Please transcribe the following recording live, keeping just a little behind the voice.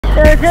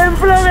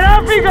¡Ejemplo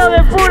gráfico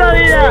de pura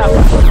vida!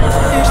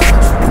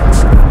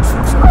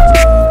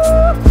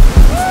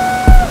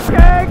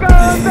 ¡Qué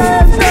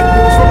contento!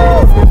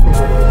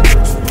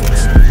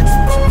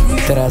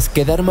 Tras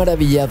quedar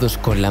maravillados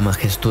con la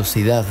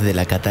majestuosidad de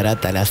la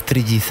catarata Las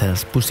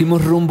Trillizas,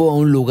 pusimos rumbo a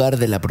un lugar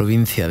de la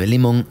provincia de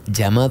Limón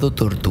llamado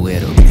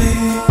Tortuguero.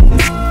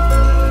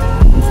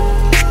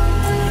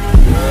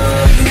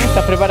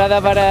 ¿Estás preparada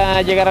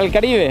para llegar al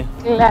Caribe?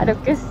 Claro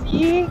que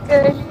sí, qué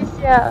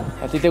delicia.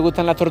 ¿A ti te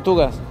gustan las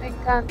tortugas? Me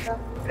encanta,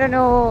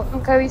 pero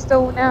nunca he visto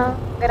una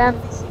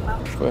grandísima.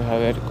 Pues a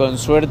ver, con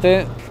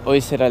suerte,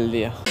 hoy será el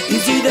día. Y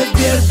si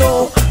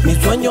despierto, mi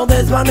sueño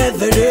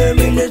desvaneceré,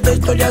 miles de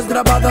historias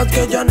grabadas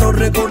que ya no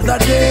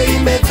recordaré. Y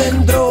me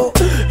centro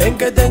en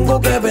que tengo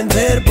que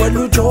vencer, pues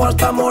lucho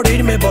hasta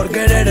morirme por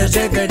querer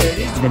ese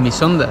querer. De mis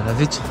ondas, has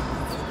dicho.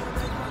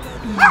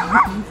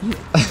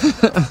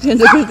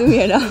 Siento que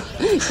estuviera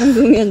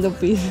consumiendo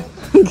pizza.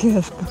 Qué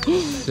asco.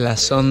 La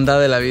sonda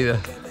de la vida,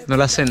 no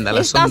la senda,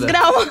 la sonda. ¿Estás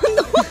grabando?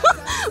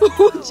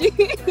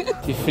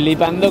 Estoy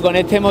flipando con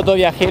este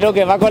motoviajero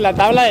que va con la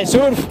tabla de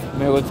surf.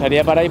 Me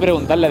gustaría parar y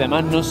preguntarle,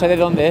 además no sé de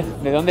dónde es.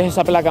 ¿De dónde es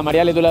esa placa,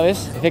 Mariale, tú la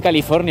ves? Es de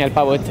California el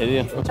pavo este,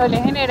 tío. ¿No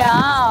le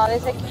genera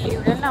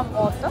desequilibrio en la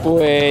moto?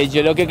 Pues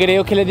yo lo que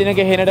creo es que le tiene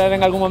que generar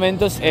en algún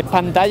momento es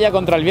pantalla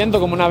contra el viento,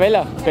 como una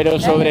vela. Pero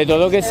sobre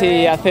todo que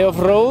si hace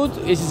off-road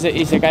y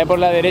se cae por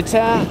la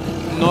derecha,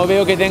 no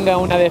veo que tenga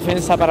una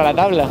defensa para la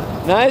tabla.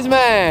 Nice,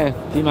 man.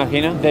 ¿Te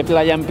imaginas? De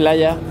playa en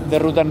playa, de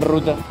ruta en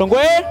ruta. ¿Con qué?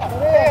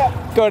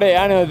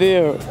 Coreano,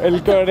 tío.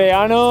 El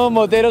coreano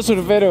motero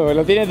surfero.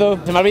 Lo tiene todo.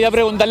 Se me olvida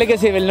preguntarle que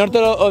si del norte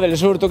o del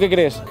sur. ¿Tú qué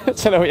crees?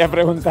 Se lo voy a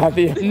preguntar,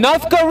 tío.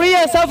 North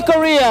Korea, South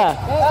Korea.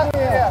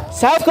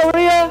 South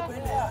Korea.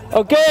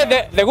 Ok,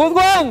 the good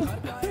one.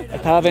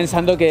 Estaba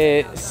pensando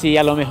que si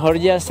a lo mejor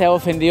ya se ha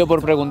ofendido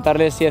por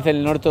preguntarle si es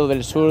del norte o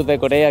del sur de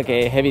Corea,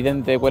 que es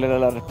evidente cuál era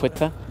la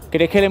respuesta,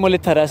 ¿crees que le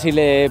molestará si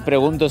le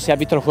pregunto si ha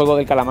visto el juego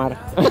del calamar?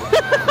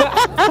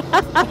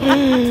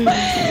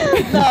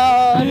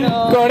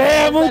 No.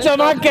 Corea mucho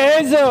más que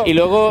eso. Y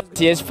luego,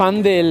 si es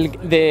fan del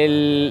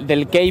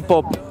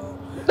K-pop.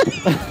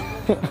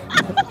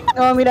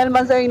 No, mira, el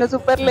man se vino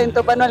súper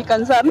lento para no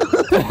alcanzarnos.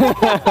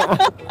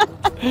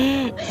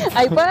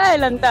 Ahí puede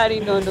adelantar y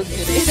no quiere.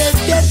 Y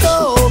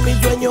despierto, mi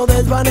sueño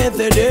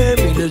desvaneceré,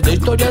 miles de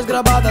historias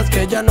grabadas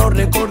que ya no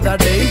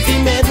recordaré. Y si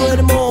me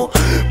duermo,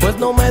 pues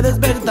no me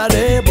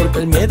despertaré, porque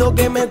el miedo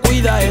que me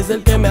cuida es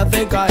el que me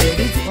hace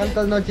caer.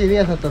 ¿Cuántas noches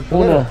irías a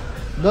Tortuguero? Una.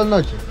 2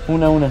 noches.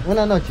 Una.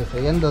 Una noche,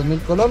 serían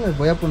 2000 colones.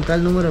 Voy a apuntar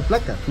el número de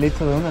placa.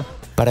 Listo, de una.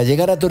 Para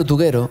llegar a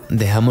Tortuguero,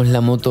 dejamos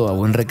la moto a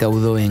buen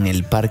recaudo en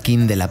el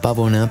parking de La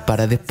Pavona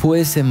para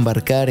después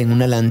embarcar en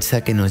una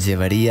lancha que nos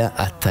llevaría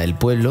hasta el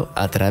pueblo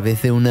a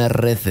través de una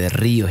red de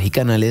ríos y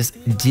canales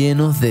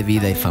llenos de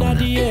vida y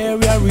fauna. Y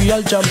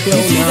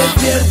si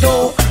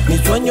despierto, mi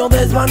sueño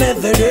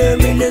desvaneceré,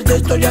 miles de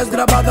historias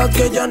grabadas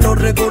que ya no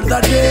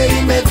recordaré.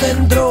 Y me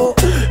centro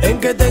en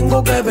que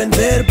tengo que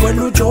vencer, pues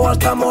lucho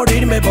hasta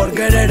morirme por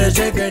querer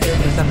ese querer.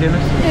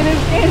 ¿Prestaciones? Tienes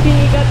que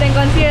diga, tengo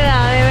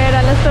ansiedad de ver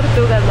a las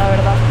tortugas, la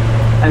verdad.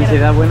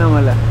 ¿Ansiedad buena o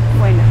mala?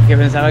 Buena. Que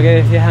pensaba que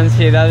decías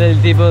ansiedad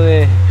del tipo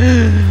de...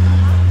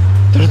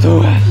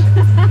 Tortugas.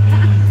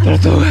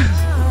 Tortugas.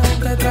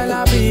 Te trae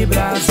la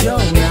vibración,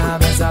 la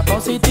brisa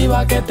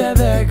positiva que te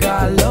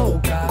deja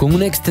loca. Con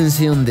una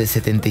extensión de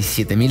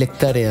 77.000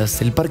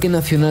 hectáreas, el Parque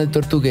Nacional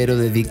Tortuguero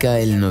dedica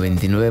el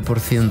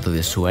 99%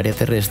 de su área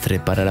terrestre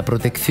para la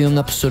protección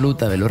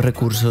absoluta de los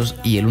recursos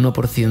y el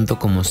 1%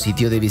 como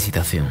sitio de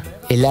visitación.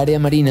 El área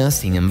marina,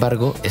 sin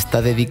embargo,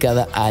 está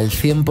dedicada al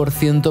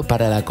 100%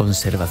 para la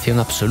conservación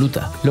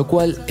absoluta, lo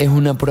cual es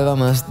una prueba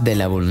más de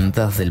la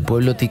voluntad del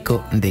pueblo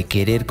tico de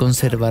querer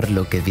conservar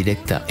lo que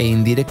directa e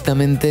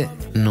indirectamente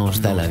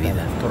nos da la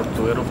vida.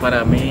 Tortuguero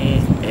para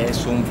mí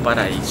es un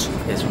paraíso,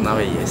 es una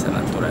belleza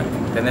natural.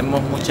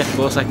 Tenemos muchas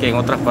cosas que en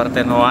otras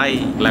partes no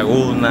hay,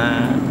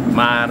 laguna,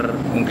 mar,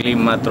 un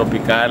clima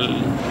tropical,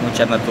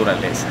 mucha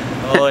naturaleza.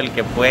 Todo el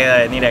que pueda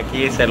venir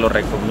aquí se lo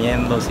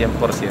recomiendo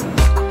 100%.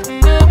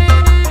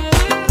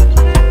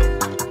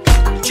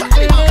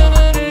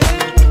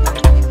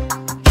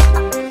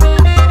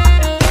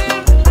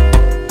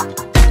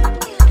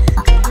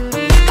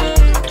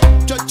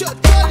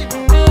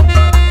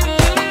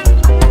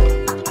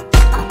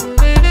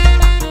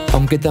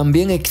 Aunque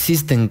también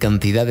existen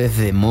cantidades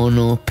de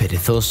monos,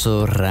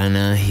 perezosos,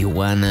 ranas,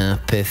 iguanas,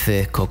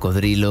 peces,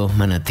 cocodrilos,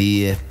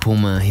 manatíes,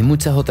 pumas y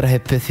muchas otras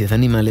especies de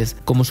animales,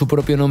 como su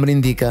propio nombre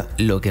indica,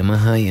 lo que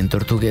más hay en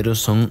Tortuguero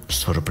son,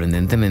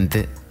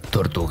 sorprendentemente,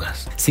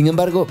 tortugas. Sin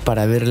embargo,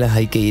 para verlas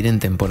hay que ir en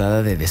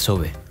temporada de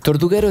desove.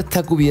 Tortuguero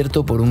está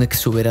cubierto por un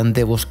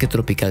exuberante bosque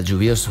tropical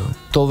lluvioso.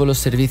 Todos los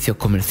servicios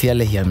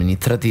comerciales y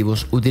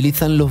administrativos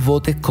utilizan los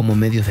botes como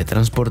medios de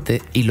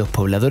transporte y los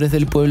pobladores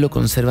del pueblo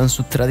conservan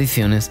sus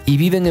tradiciones y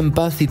viven en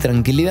paz y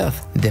tranquilidad,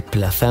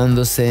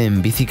 desplazándose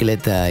en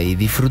bicicleta y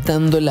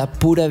disfrutando la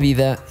pura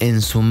vida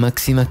en su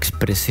máxima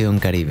expresión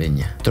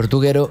caribeña.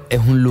 Tortuguero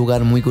es un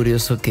lugar muy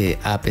curioso que,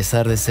 a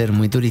pesar de ser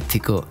muy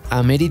turístico,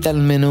 amerita al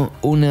menos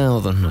 1 o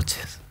 2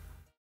 noches.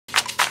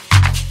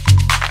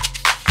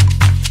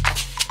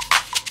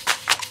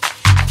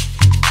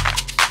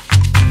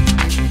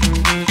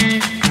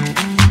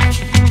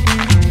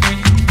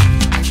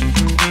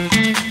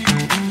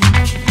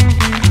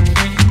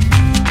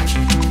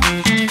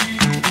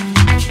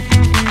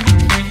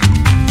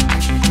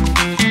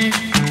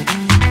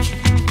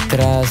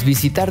 Tras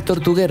visitar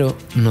Tortuguero,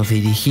 nos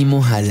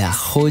dirigimos a la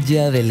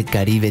joya del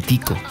Caribe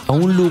tico, a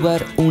un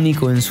lugar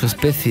único en su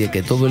especie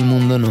que todo el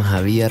mundo nos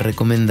había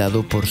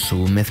recomendado por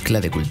su mezcla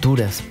de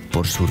culturas,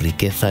 por su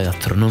riqueza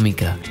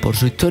gastronómica, por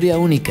su historia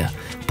única,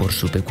 por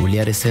su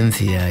peculiar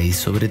esencia y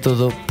sobre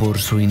todo por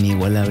su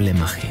inigualable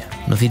magia.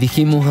 Nos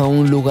dirigimos a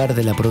un lugar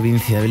de la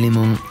provincia de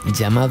Limón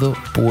llamado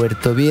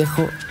Puerto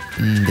Viejo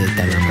de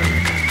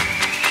Talamanca.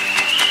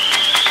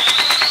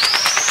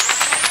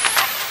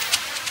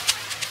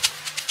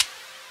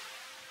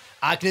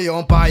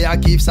 Accléant, paille, à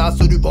kiff, ça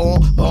se du bon.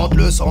 Monte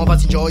le sang,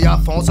 vas-y, joy à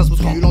fond. Ça se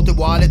bouscule, on te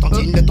voit, les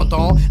tantines, les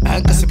tontons.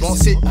 Un que c'est bon,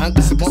 c'est un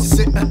que c'est bon,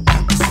 c'est un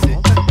que c'est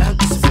bon, un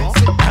que c'est bon,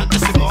 un que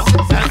c'est bon,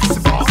 un que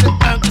c'est bon,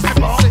 un que c'est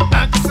bon,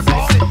 un que c'est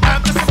bon, un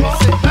que c'est bon,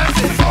 un que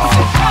c'est bon.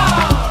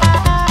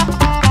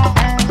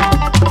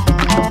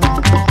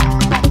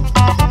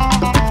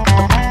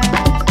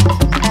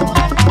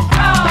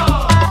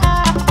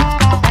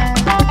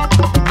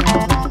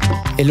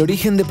 El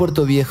origen de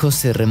Puerto Viejo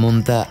se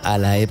remonta a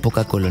la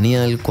época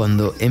colonial,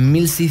 cuando en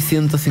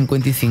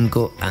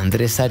 1655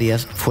 Andrés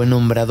Arias fue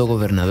nombrado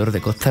gobernador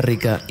de Costa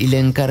Rica y le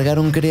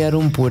encargaron crear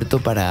un puerto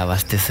para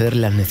abastecer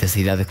las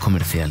necesidades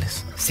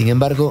comerciales. Sin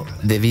embargo,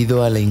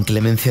 debido a la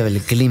inclemencia del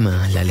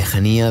clima, la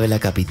lejanía de la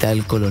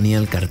capital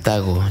colonial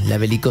Cartago, la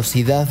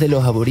belicosidad de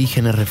los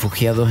aborígenes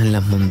refugiados en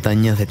las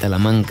montañas de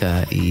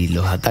Talamanca y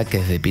los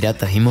ataques de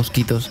piratas y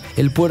mosquitos,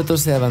 el puerto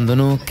se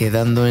abandonó,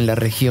 quedando en la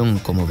región,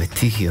 como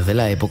vestigios de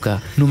la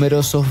época,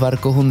 numerosos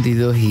barcos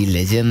hundidos y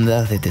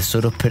leyendas de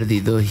tesoros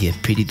perdidos y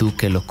espíritus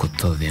que los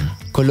custodian.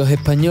 Con los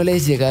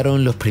españoles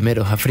llegaron los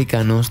primeros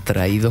africanos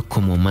traídos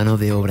como mano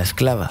de obra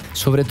esclava,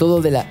 sobre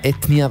todo de la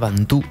etnia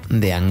bantú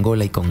de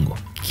Angola y Congo,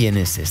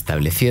 quienes se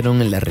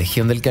establecieron en la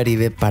región del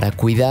Caribe para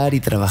cuidar y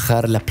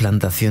trabajar las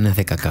plantaciones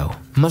de cacao.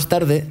 Más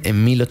tarde,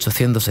 en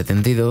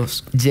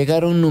 1872,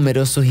 llegaron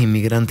numerosos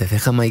inmigrantes de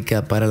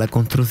Jamaica para la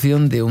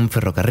construcción de un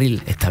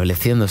ferrocarril,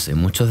 estableciéndose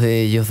muchos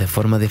de ellos de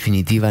forma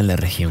definitiva en la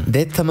región.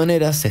 De esta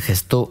manera se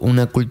gestó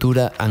una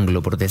cultura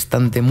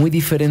anglo-protestante muy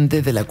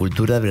diferente de la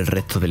cultura del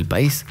resto del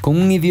país,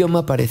 con un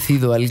idioma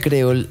parecido al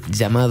creol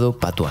llamado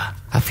patois.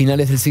 A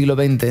finales del siglo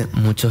XX,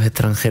 muchos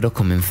extranjeros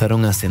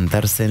comenzaron a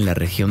asentarse en la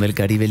región del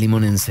Caribe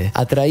limonense,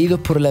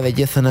 atraídos por la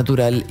belleza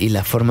natural y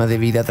la forma de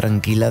vida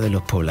tranquila de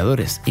los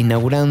pobladores,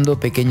 inaugurando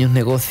pequeños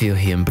negocios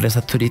y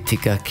empresas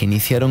turísticas que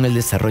iniciaron el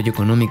desarrollo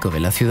económico de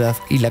la ciudad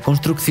y la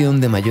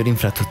construcción de mayor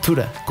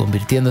infraestructura,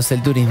 convirtiéndose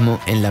el turismo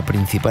en la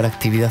principal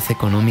actividad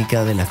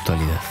económica de la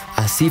actualidad.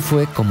 Así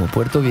fue como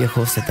Puerto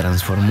Viejo se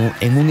transformó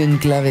en un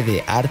enclave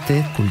de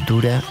arte,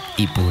 cultura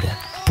y pura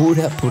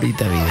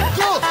purita vida.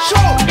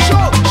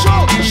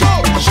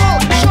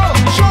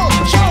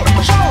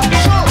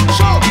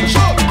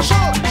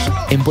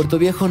 En Puerto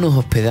Viejo nos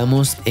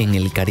hospedamos en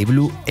el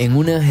Cariblú, en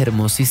unas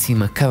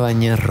hermosísimas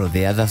cabañas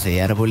rodeadas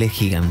de árboles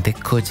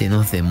gigantescos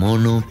llenos de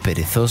monos,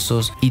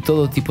 perezosos y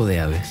todo tipo de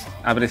aves.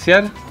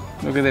 Apreciar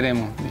lo que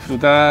tenemos,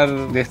 disfrutar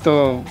de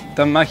esto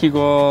tan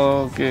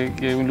mágico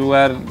que un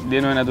lugar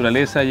lleno de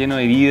naturaleza, lleno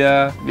de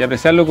vida, y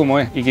apreciarlo como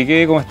es y que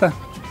quede como está,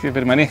 que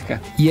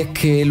permanezca. Y es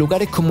que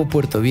lugares como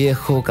Puerto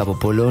Viejo, Cabo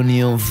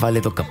Polonio,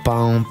 Valle do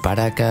Capão,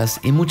 Paracas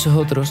y muchos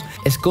otros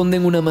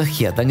esconden una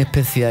magia tan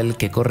especial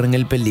que corren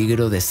el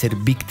peligro de ser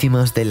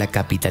víctimas de la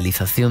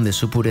capitalización de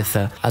su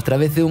pureza a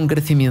través de un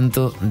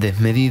crecimiento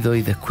desmedido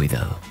y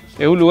descuidado.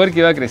 Es un lugar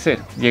que va a crecer,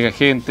 llega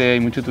gente, hay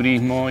mucho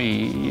turismo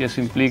y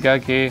eso implica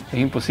que es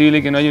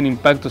imposible que no haya un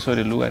impacto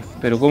sobre el lugar.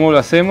 Pero cómo lo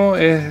hacemos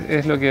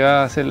es lo que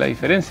va a hacer la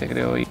diferencia,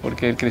 creo,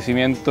 porque el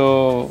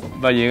crecimiento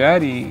va a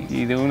llegar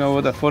y de una u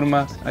otra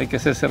forma hay que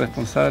hacerse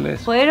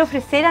responsables. Poder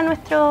ofrecer a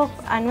nuestros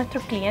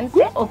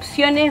clientes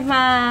opciones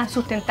más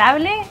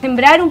sustentables,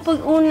 sembrar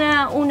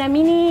una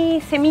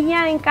mini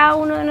semilla en cada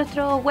uno de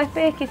nuestros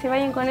huéspedes que se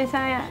vayan con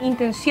esa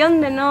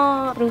intención de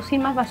no producir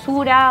más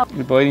basura.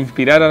 Y poder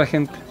inspirar a la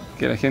gente.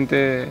 Que la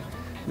gente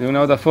de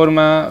una u otra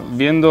forma,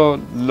 viendo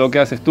lo que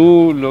haces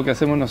tú, lo que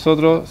hacemos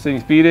nosotros, se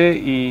inspire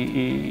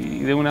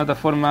y de una u otra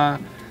forma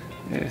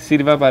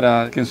sirva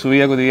para que en su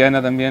vida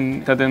cotidiana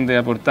también traten de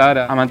aportar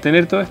a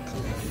mantener todo esto.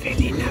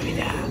 Feliz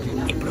Navidad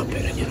y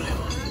próspero Año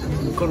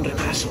Nuevo. Con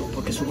retraso,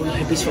 porque subo los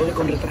episodios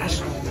con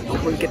retraso,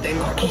 como el que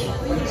tengo aquí.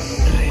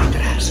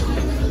 Retraso.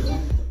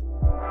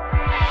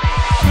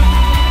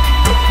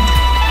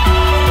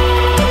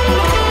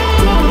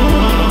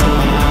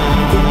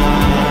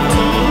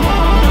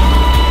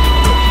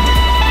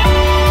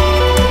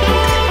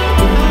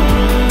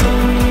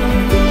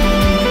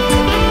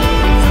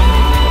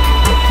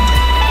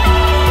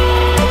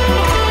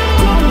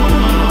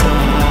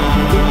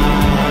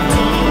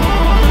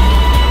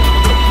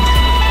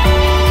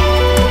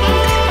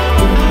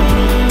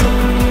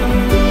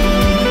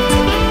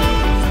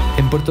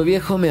 En Puerto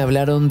Viejo me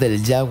hablaron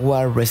del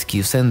Jaguar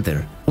Rescue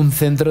Center, un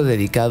centro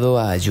dedicado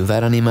a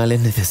ayudar a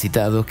animales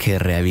necesitados que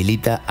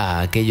rehabilita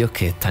a aquellos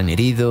que están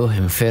heridos,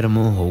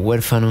 enfermos o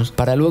huérfanos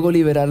para luego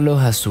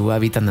liberarlos a su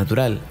hábitat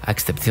natural, a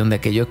excepción de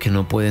aquellos que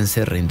no pueden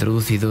ser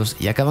reintroducidos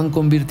y acaban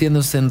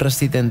convirtiéndose en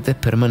residentes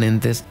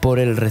permanentes por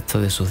el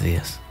resto de sus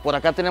días. Por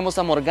acá tenemos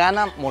a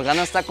Morgana.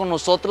 Morgana está con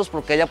nosotros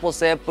porque ella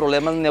posee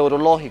problemas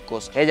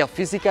neurológicos. Ella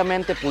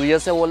físicamente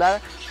pudiese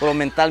volar, pero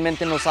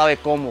mentalmente no sabe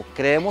cómo.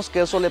 Creemos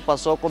que eso le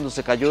pasó cuando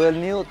se cayó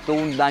del nido,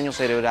 tuvo un daño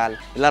cerebral.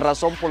 La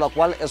razón por la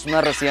cual es una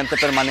residente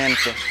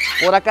permanente.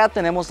 Por acá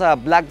tenemos a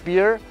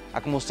Blackbeard.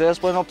 Como ustedes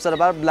pueden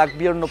observar,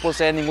 Blackbeard no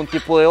posee ningún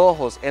tipo de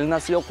ojos. Él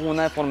nació con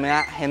una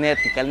deformidad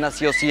genética, él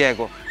nació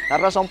ciego. La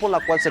razón por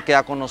la cual se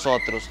queda con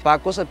nosotros.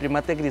 Paco es el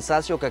primate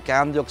grisáceo que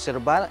acaban de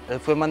observar. Él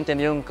fue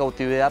mantenido en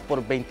cautividad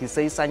por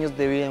 26 años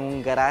de vida en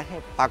un garaje.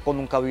 Paco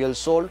nunca vio el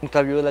sol,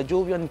 nunca vio la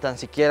lluvia, ni tan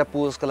siquiera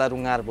pudo escalar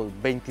un árbol.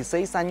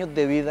 26 años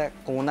de vida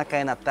con una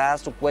cadena atada a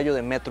su cuello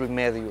de 1,5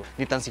 metros.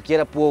 Ni tan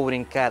siquiera pudo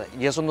brincar.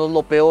 Y eso no es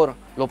lo peor.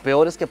 Lo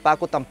peor es que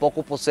Paco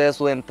tampoco posee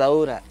su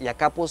dentadura. Y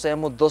acá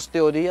poseemos dos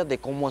teorías de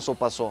cómo eso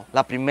pasó.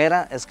 La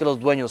primera es que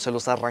los dueños se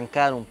los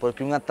arrancaron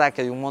porque un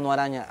ataque de un mono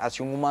araña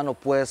hacia un humano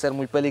puede ser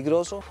muy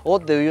peligroso, o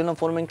debido a la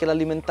forma en que la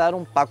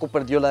alimentaron, Paco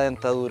perdió la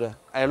dentadura.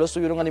 A él lo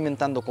estuvieron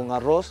alimentando con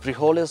arroz,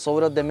 frijoles,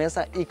 sobras de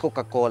mesa y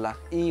Coca-Cola.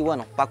 Y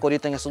bueno, Paco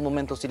ahorita en estos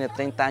momentos tiene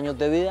 30 años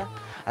de vida,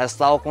 ha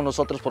estado con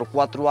nosotros por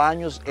 4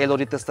 años, él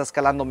ahorita está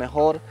escalando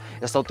mejor,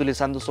 está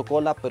utilizando su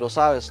cola, pero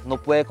sabes, no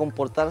puede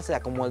comportarse a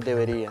como él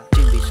debería.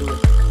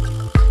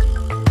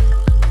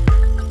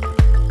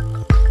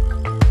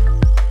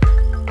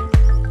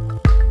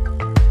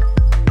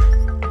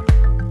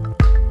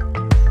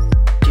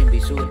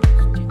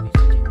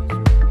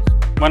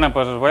 Bueno,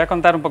 pues os voy a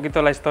contar un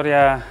poquito la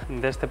historia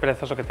de este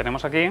perezoso que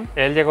tenemos aquí.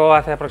 Él llegó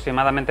hace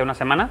aproximadamente una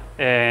semana,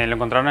 lo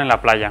encontraron en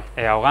la playa,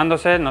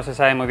 ahogándose, no se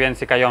sabe muy bien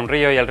si cayó a un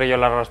río y el río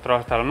lo arrastró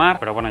hasta el mar,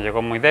 pero bueno,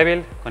 llegó muy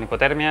débil, con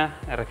hipotermia,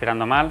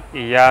 respirando mal,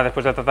 y ya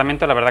después del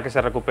tratamiento la verdad que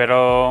se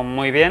recuperó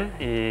muy bien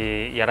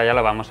y ahora ya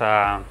lo vamos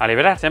a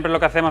liberar. Siempre lo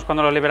que hacemos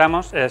cuando lo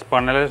liberamos es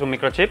ponerles un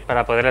microchip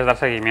para poderles dar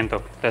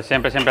seguimiento. Entonces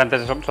siempre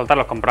antes de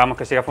soltarlos comprobamos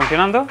que siga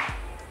funcionando.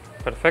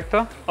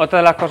 Perfecto. Otra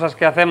de las cosas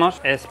que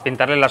hacemos es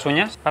pintarles las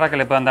uñas para que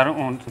le puedan dar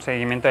un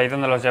seguimiento ahí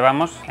donde los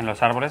llevamos, en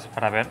los árboles,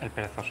 para ver el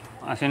perezoso.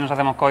 Así nos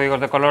hacemos códigos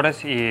de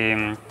colores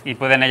y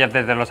pueden ellas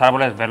desde los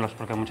árboles verlos,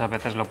 porque muchas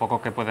veces lo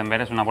poco que pueden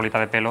ver es una bolita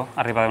de pelo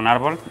arriba de un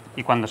árbol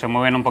y cuando se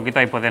mueven un poquito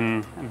ahí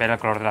pueden ver el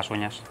color de las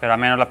uñas. Pero al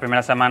menos las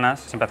primeras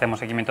semanas siempre hacemos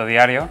seguimiento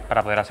diario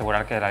para poder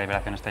asegurar que la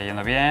liberación esté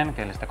yendo bien,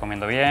 que él esté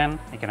comiendo bien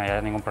y que no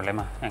haya ningún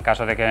problema. En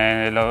caso de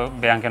que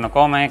vean que no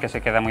come, que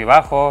se queda muy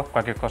bajo,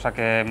 cualquier cosa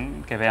que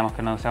veamos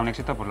que no sea un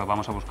éxito, pues lo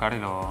vamos a buscar y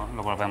lo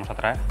volvemos a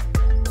traer.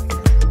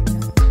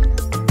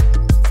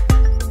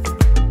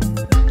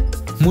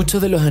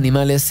 Muchos de los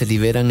animales se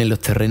liberan en los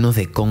terrenos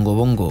de Congo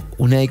Bongo,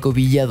 una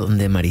ecovilla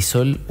donde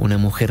Marisol, una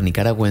mujer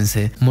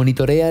nicaragüense,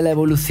 monitorea la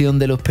evolución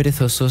de los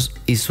perezosos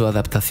y su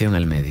adaptación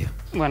al medio.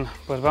 Bueno,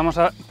 pues vamos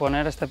a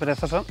poner este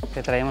perezoso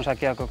que traemos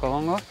aquí al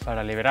Cocobongo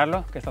para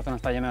liberarlo, que esta zona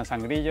está llena de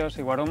sangrillos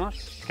y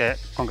guarumos, que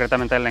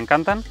concretamente a él le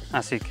encantan,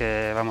 así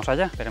que vamos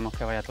allá, esperemos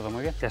que vaya todo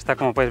muy bien. Ya está,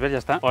 como podéis ver, ya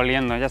está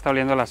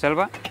oliendo la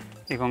selva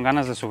y con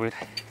ganas de subir.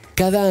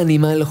 Cada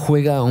animal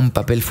juega un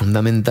papel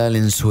fundamental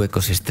en su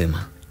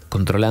ecosistema,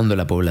 controlando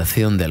la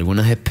población de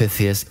algunas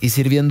especies y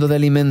sirviendo de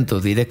alimento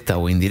directa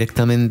o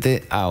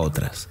indirectamente a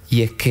otras.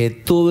 Y es que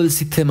todo el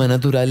sistema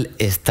natural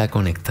está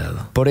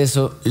conectado. Por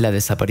eso, la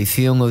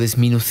desaparición o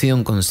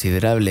disminución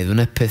considerable de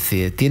una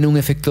especie tiene un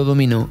efecto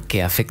dominó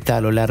que afecta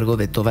a lo largo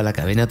de toda la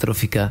cadena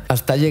trófica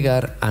hasta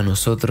llegar a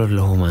nosotros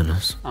los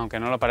humanos. Aunque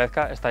no lo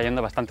parezca, está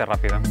yendo bastante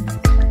rápido.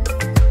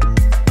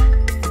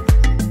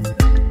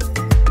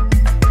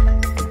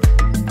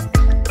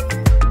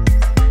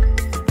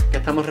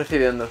 Estamos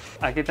recibiendo.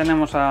 Aquí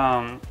tenemos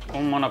a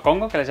un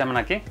monocongo que les llaman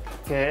aquí,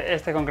 que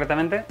este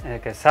concretamente,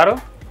 que es Saro,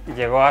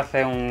 llegó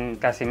hace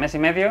casi mes y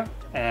medio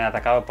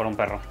atacado por un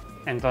perro.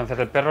 Entonces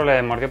el perro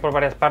le mordió por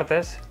varias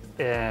partes,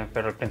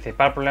 pero el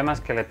principal problema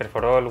es que le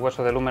perforó el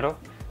hueso del húmero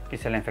y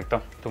se le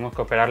infectó. Tuvimos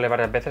que operarle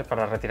varias veces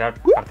para retirar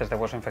partes de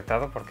hueso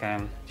infectado porque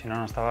si no,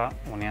 no estaba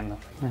uniendo.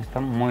 Está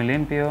muy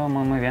limpio,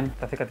 muy bien,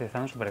 está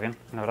cicatrizando súper bien.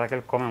 La verdad que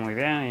él come muy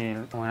bien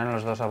y como eran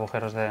los dos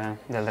agujeros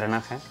del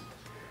drenaje,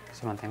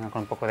 se mantenga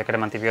con un poco de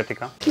crema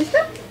antibiótica. ¿Listo?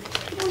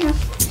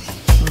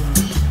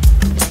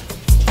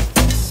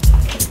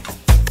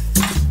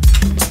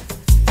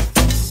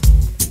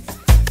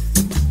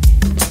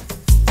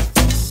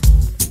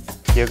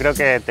 Yo creo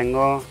que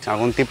tengo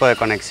algún tipo de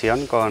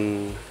conexión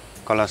con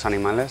los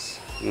animales.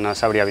 No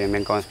sabría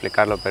bien cómo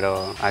explicarlo,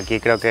 pero aquí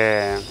creo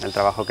que el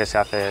trabajo que se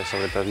hace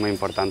sobre todo es muy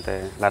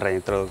importante, la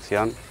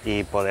reintroducción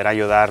y poder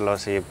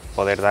ayudarlos y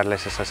poder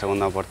darles esa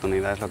segunda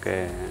oportunidad es lo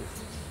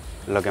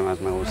que más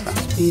me gusta.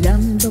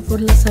 Respirando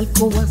por las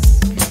alcobas,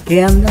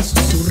 que andan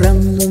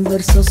susurrando en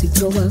versos y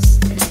trovas,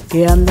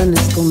 que andan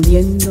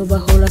escondiendo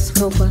bajo las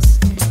ropas.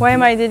 Why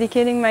am I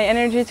dedicating my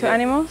energy to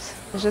animals?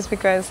 It's just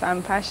because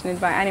I'm passionate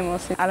by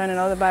animals. I learned a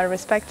lot about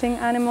respecting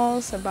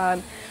animals, about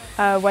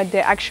what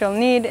they actually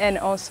need, and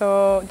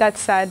also that's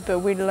sad, but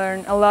we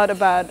learn a lot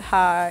about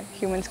how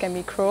humans can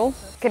be cruel.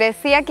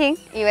 Crecí aquí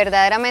y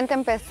verdaderamente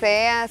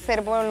empecé a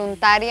ser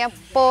voluntaria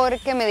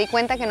porque me di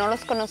cuenta que no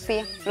los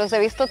conocía. Los he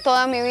visto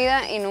toda mi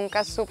vida y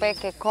nunca supe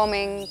qué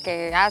comen,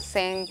 qué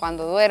hacen,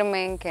 cuando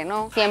duermen, qué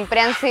no.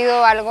 Siempre han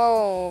sido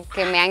algo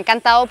que me ha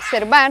encantado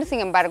observar, sin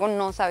embargo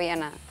no sabía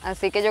nada.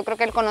 Así que yo creo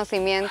que el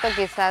conocimiento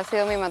quizás ha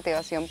sido mi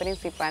motivación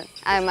principal.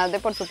 Además de,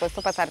 por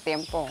supuesto, pasar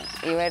tiempo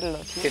y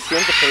verlos, ¿no? ¿Qué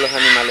sientes por los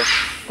animales?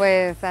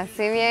 Pues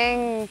así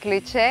bien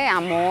cliché,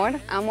 amor,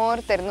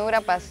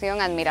 ternura,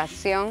 pasión,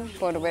 admiración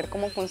por ver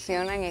cómo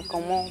funcionan y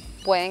cómo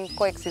pueden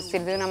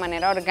coexistir de una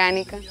manera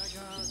orgánica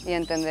y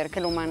entender que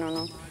el humano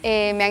no.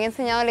 Me han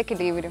enseñado el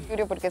equilibrio,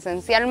 porque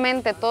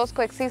esencialmente todos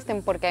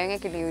coexisten porque hay un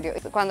equilibrio.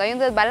 Cuando hay un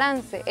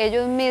desbalance,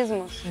 ellos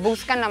mismos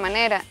buscan la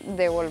manera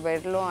de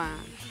volverlo a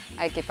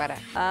equiparar.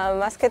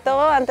 Más que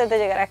todo, antes de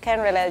llegar acá,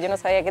 en realidad yo no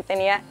sabía que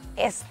tenía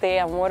este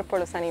amor por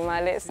los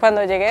animales.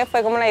 Cuando llegué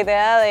fue como la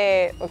idea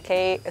de,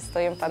 ok,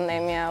 estoy en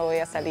pandemia, voy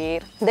a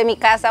salir de mi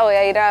casa, voy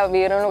a ir a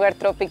vivir en un lugar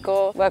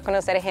trópico, voy a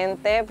conocer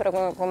gente, pero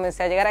cuando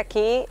comencé a llegar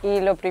aquí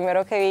y lo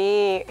primero que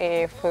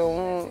vi fue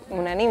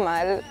un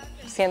animal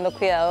siendo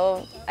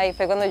cuidado, ahí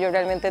fue cuando yo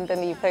realmente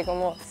entendí, fue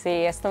como, sí,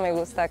 esto me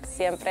gusta,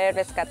 siempre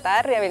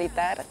rescatar,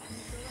 rehabilitar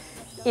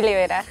y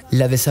liberar.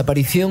 La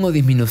desaparición o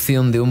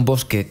disminución de un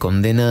bosque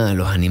condena a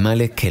los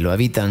animales que lo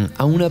habitan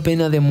a una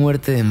pena de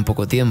muerte en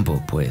poco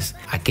tiempo, pues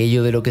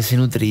aquello de lo que se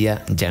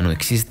nutría ya no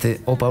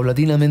existe o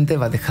paulatinamente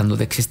va dejando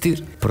de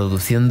existir,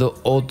 produciendo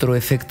otro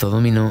efecto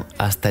dominó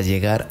hasta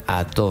llegar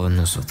a todos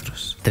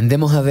nosotros.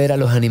 Tendemos a ver a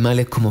los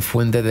animales como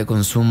fuentes de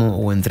consumo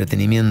o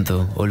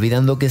entretenimiento,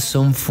 olvidando que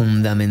son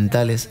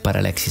fundamentales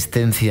para la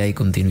existencia y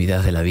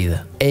continuidad de la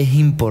vida. Es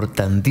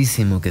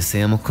importantísimo que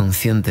seamos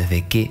conscientes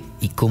de qué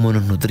y cómo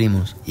nos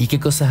nutrimos y qué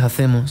cosas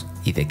hacemos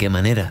y de qué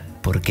manera,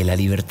 porque la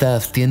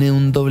libertad tiene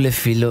un doble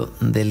filo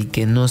del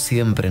que no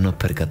siempre nos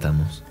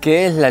percatamos.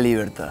 ¿Qué es la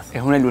libertad?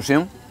 ¿Es una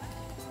ilusión?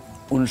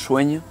 ¿Un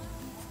sueño?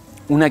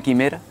 ¿Una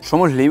quimera?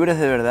 ¿Somos libres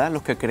de verdad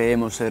los que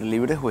creemos ser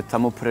libres o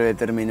estamos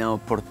predeterminados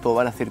por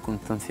todas las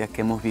circunstancias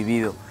que hemos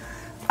vivido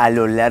a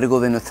lo largo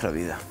de nuestra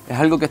vida? Es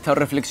algo que he estado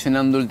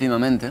reflexionando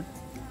últimamente.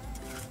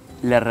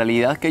 ¿La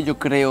realidad que yo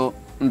creo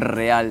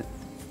real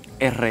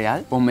es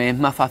real o me es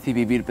más fácil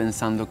vivir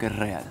pensando que es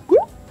real?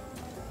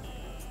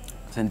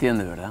 ¿Se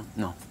entiende, verdad?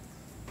 No.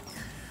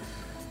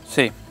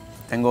 Sí,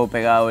 tengo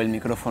pegado el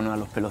micrófono a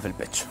los pelos del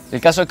pecho.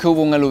 El caso es que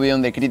hubo un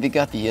aluvión de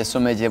críticas y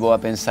eso me llevó a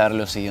pensar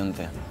lo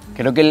siguiente.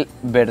 Creo que el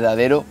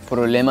verdadero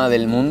problema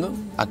del mundo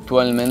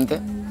actualmente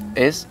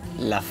es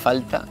la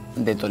falta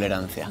de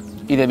tolerancia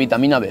y de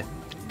vitamina B,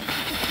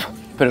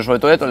 pero sobre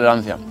todo de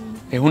tolerancia.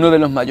 Es uno de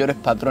los mayores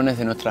patrones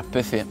de nuestra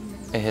especie,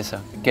 es esa.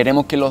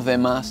 Queremos que los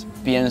demás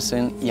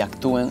piensen y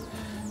actúen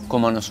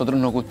como a nosotros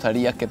nos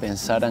gustaría que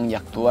pensaran y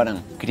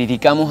actuaran.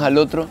 Criticamos al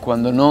otro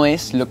cuando no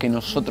es lo que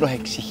nosotros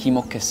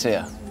exigimos que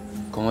sea.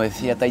 Como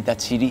decía Taita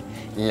Chiri,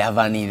 la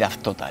vanidad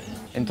total.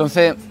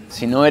 Entonces,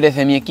 si no eres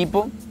de mi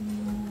equipo,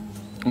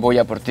 voy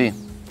a por ti.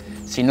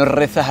 Si no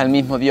rezas al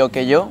mismo Dios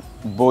que yo,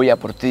 voy a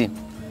por ti.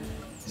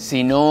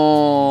 Si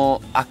no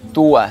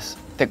actúas,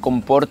 te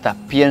comportas,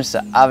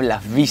 piensas,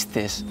 hablas,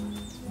 vistes,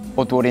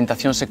 o tu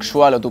orientación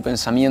sexual, o tu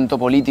pensamiento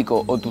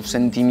político, o tu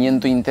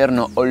sentimiento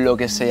interno, o lo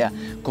que sea,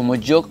 como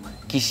yo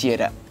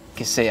quisiera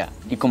que sea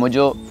y como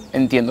yo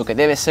entiendo que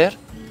debe ser,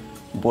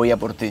 voy a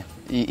por ti.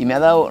 Y me ha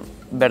dado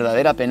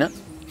verdadera pena,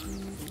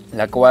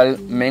 la cual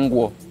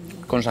menguo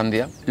con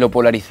sandía, lo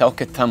polarizados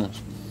que estamos.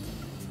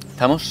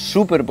 Estamos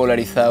súper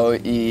polarizados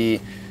y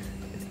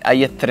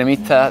hay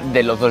extremistas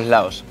de los dos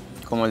lados,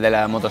 como el de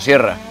la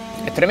motosierra.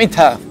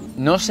 ¡Extremista!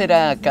 ¿No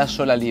será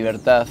acaso la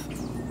libertad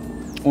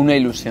una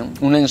ilusión,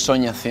 una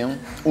ensoñación,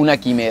 una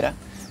quimera?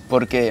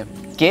 Porque,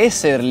 ¿qué es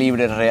ser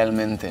libre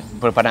realmente?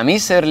 Pues para mí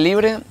ser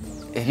libre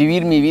es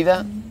vivir mi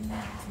vida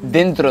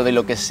dentro de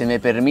lo que se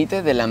me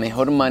permite de la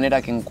mejor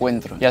manera que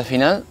encuentro. Y al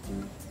final,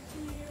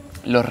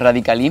 los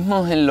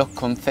radicalismos en los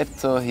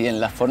conceptos y en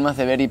las formas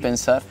de ver y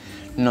pensar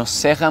nos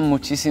cegan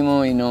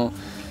muchísimo y nos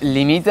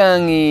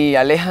limitan y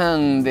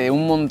alejan de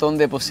un montón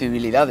de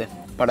posibilidades.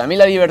 Para mí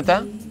la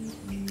libertad,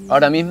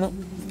 ahora mismo,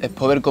 es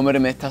poder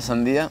comerme esta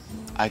sandía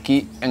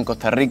aquí en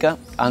Costa Rica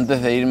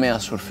antes de irme a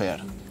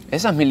surfear.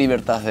 Esa es mi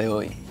libertad de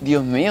hoy.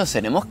 Dios mío,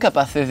 ¿seremos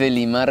capaces de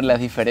limar las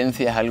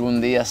diferencias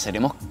algún día?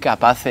 ¿Seremos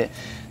capaces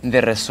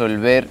de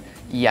resolver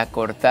y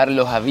acortar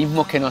los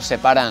abismos que nos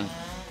separan?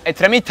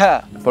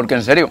 ¡Extremista! Porque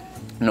en serio,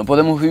 no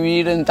podemos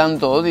vivir en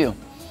tanto odio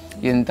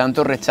y en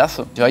tanto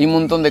rechazo. Yo hay un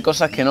montón de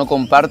cosas que no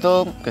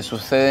comparto, que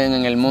suceden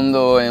en el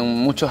mundo en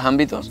muchos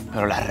ámbitos,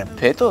 pero las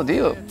respeto,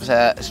 tío. O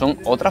sea, son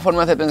otras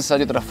formas de pensar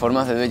y otras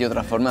formas de ver y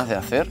otras formas de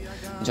hacer.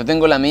 Yo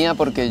tengo la mía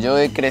porque yo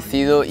he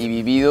crecido y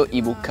vivido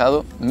y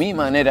buscado mi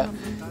manera,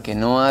 que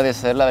no ha de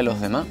ser la de los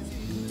demás.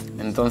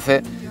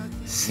 Entonces,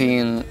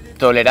 sin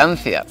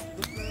tolerancia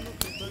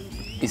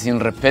y sin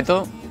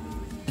respeto,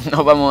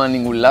 no vamos a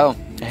ningún lado.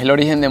 Es el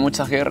origen de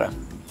muchas guerras,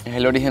 es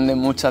el origen de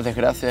muchas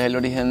desgracias, es el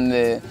origen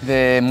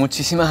de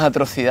muchísimas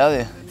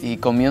atrocidades y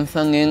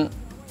comienzan en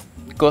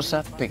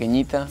cosas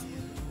pequeñitas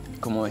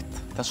como esta.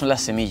 Estas son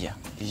las semillas.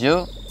 Y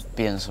yo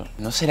pienso,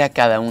 ¿no será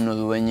cada uno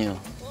dueño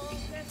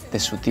de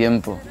su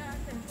tiempo,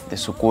 de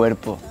su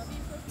cuerpo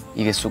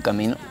y de su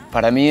camino?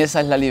 Para mí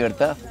esa es la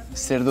libertad,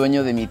 ser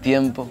dueño de mi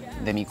tiempo,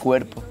 de mi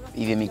cuerpo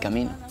y de mi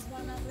camino.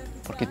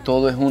 Porque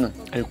todo es uno.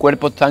 El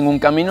cuerpo está en un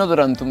camino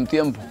durante un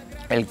tiempo.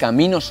 El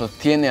camino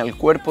sostiene al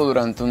cuerpo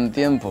durante un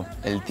tiempo.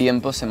 El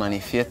tiempo se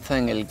manifiesta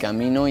en el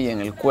camino y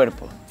en el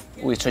cuerpo.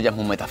 Uy, eso ya es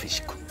muy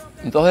metafísico.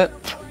 Entonces,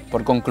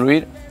 por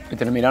concluir y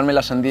terminarme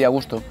la sandía a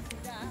gusto,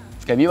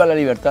 que viva la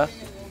libertad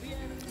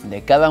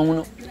de cada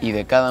uno y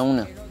de cada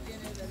una,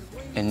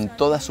 en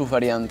todas sus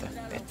variantes.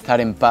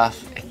 Estar en paz,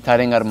 estar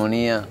en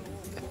armonía,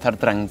 estar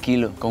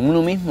tranquilo. Con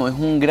uno mismo es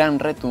un gran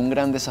reto, un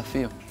gran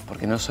desafío,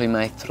 porque no soy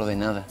maestro de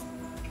nada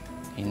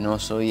y no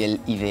soy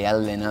el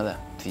ideal de nada.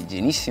 Estoy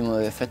llenísimo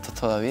de defectos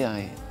todavía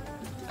y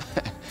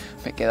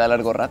me queda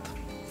largo rato.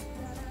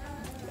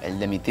 El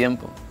de mi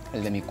tiempo,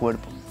 el de mi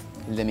cuerpo,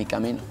 el de mi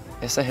camino.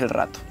 Ese es el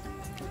rato.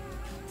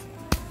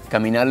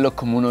 Caminarlos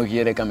como uno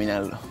quiere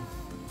caminarlos.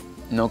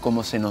 No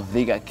como se nos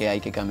diga que hay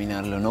que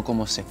caminarlo, no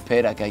como se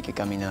espera que hay que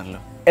caminarlo.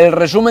 El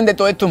resumen de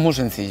todo esto es muy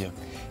sencillo.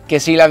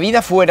 Que si la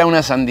vida fuera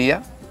una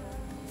sandía,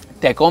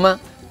 te coma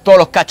todos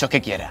los cachos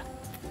que quieras.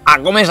 ¡A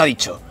comer se ha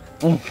dicho!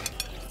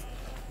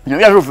 Me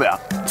voy a surfear.